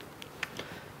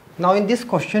Now in this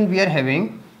question we are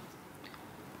having,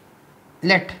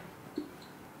 let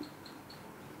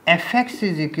fx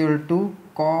is equal to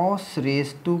cos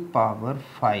raised to power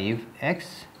 5x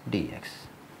dx.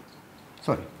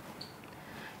 Sorry,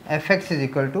 fx is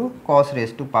equal to cos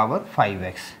raised to power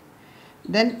 5x.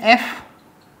 Then f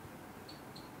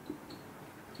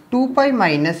 2 pi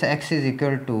minus x is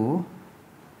equal to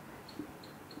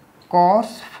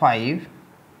cos 5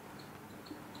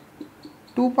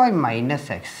 2 pi minus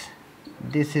x.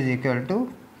 This is equal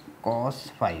to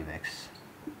cos 5x.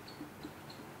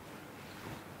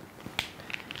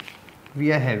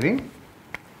 We are having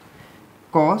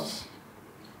cos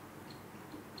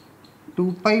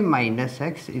 2 pi minus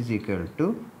x is equal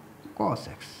to cos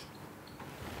x.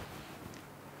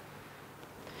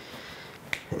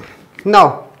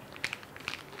 Now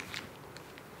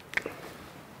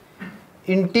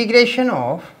integration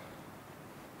of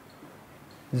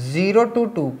 0 to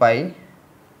 2 pi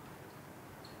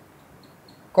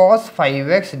cos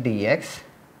 5x dx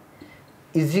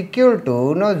is equal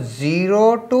to, now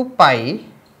 0 to pi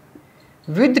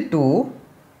with 2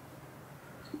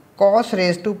 cos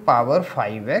raised to power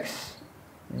 5x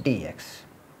dx.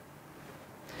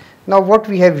 Now what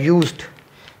we have used,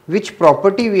 which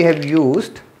property we have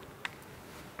used?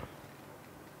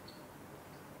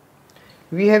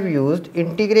 We have used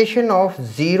integration of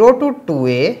 0 to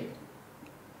 2a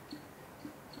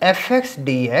fx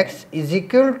dx is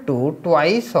equal to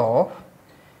twice of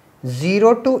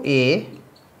 0 to a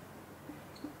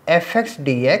fx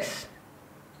dx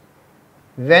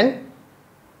when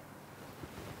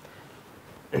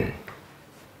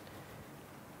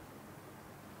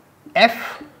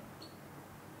f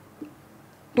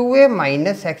 2a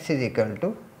minus x is equal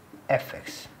to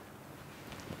fx.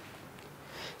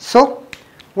 So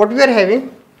what we are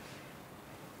having,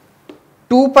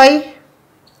 2 pi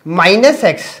minus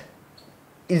x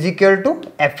is equal to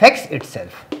fx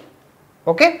itself.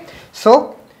 Okay,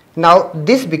 so now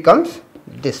this becomes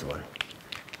this one.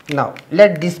 Now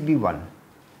let this be 1.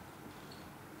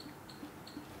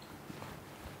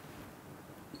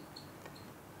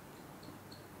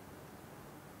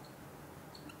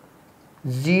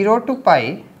 Zero to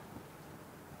pi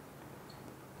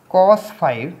cos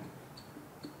 5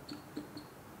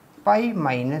 pi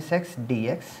minus x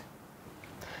dx.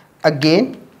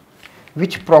 Again,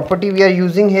 which property we are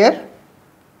using here?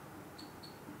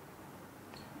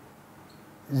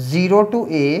 0 to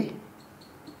a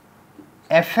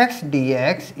fx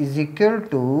dx is equal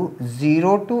to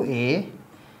 0 to a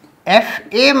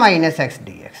fa minus x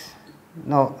dx.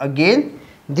 Now again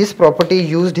this property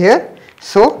used here,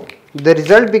 so the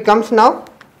result becomes now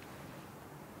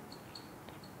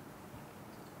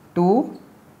 2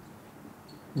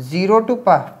 0 to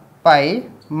pi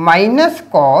minus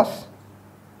cos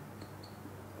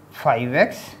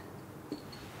 5x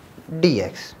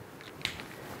dx.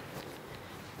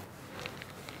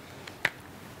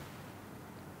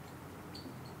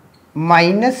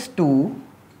 Minus 2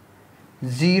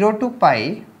 0 to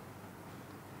pi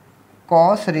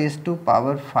cos raised to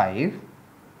power 5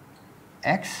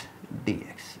 x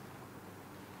dx.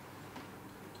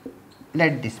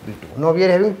 Let this be 2. Now we are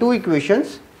having two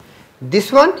equations,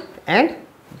 this one and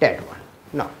that one.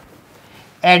 Now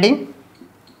adding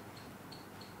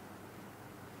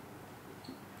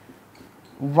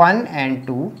 1 and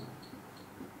 2,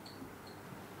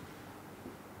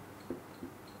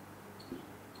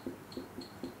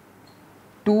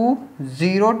 to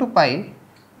 0 to pi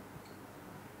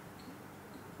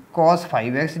cos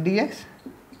 5x dx,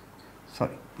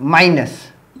 sorry,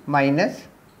 minus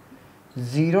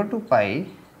 0 to pi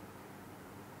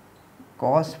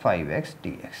cos 5x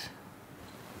dx.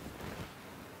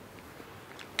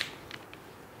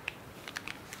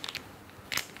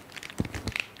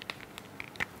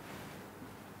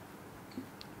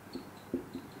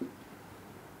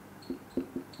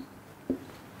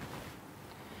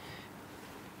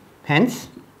 Hence,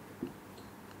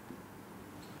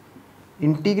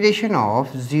 integration of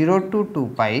 0 to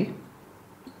 2 pi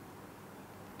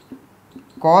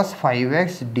cos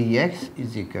 5x dx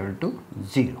is equal to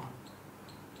 0.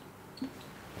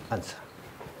 Answer.